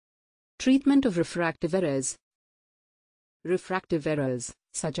Treatment of refractive errors. Refractive errors,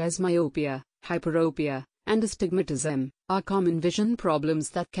 such as myopia, hyperopia, and astigmatism, are common vision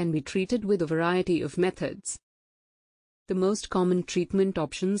problems that can be treated with a variety of methods. The most common treatment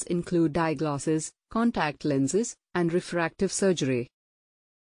options include eyeglasses, contact lenses, and refractive surgery.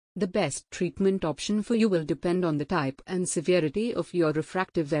 The best treatment option for you will depend on the type and severity of your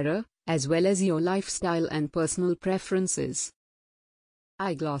refractive error, as well as your lifestyle and personal preferences.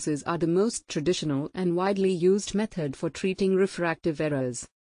 Eyeglasses are the most traditional and widely used method for treating refractive errors.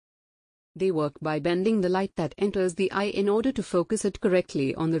 They work by bending the light that enters the eye in order to focus it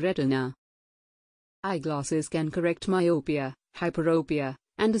correctly on the retina. Eyeglasses can correct myopia, hyperopia,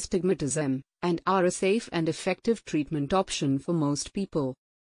 and astigmatism, and are a safe and effective treatment option for most people.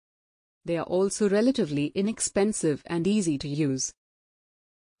 They are also relatively inexpensive and easy to use.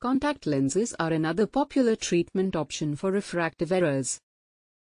 Contact lenses are another popular treatment option for refractive errors.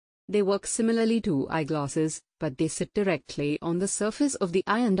 They work similarly to eyeglasses, but they sit directly on the surface of the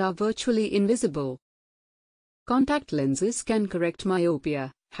eye and are virtually invisible. Contact lenses can correct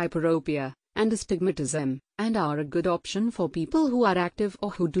myopia, hyperopia, and astigmatism, and are a good option for people who are active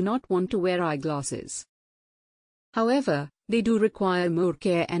or who do not want to wear eyeglasses. However, they do require more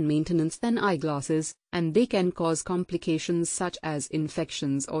care and maintenance than eyeglasses, and they can cause complications such as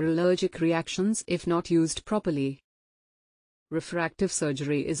infections or allergic reactions if not used properly. Refractive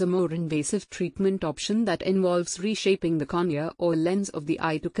surgery is a more invasive treatment option that involves reshaping the cornea or lens of the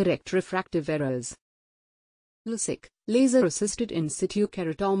eye to correct refractive errors. LASIK, laser-assisted in situ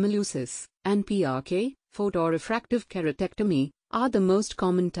keratomileusis, and PRK, photorefractive keratectomy, are the most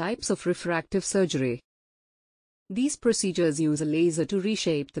common types of refractive surgery. These procedures use a laser to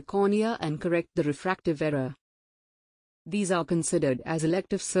reshape the cornea and correct the refractive error. These are considered as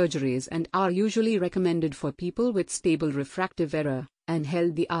elective surgeries and are usually recommended for people with stable refractive error and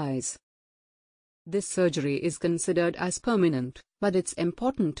healthy eyes. This surgery is considered as permanent, but it's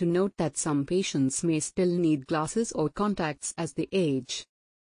important to note that some patients may still need glasses or contacts as they age.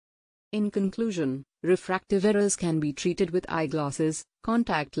 In conclusion, refractive errors can be treated with eyeglasses,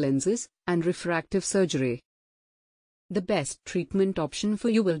 contact lenses, and refractive surgery. The best treatment option for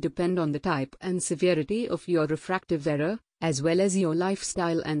you will depend on the type and severity of your refractive error, as well as your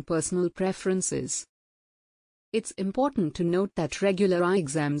lifestyle and personal preferences. It's important to note that regular eye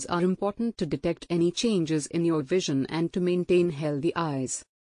exams are important to detect any changes in your vision and to maintain healthy eyes.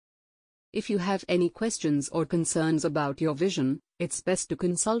 If you have any questions or concerns about your vision, it's best to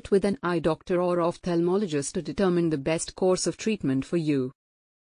consult with an eye doctor or ophthalmologist to determine the best course of treatment for you.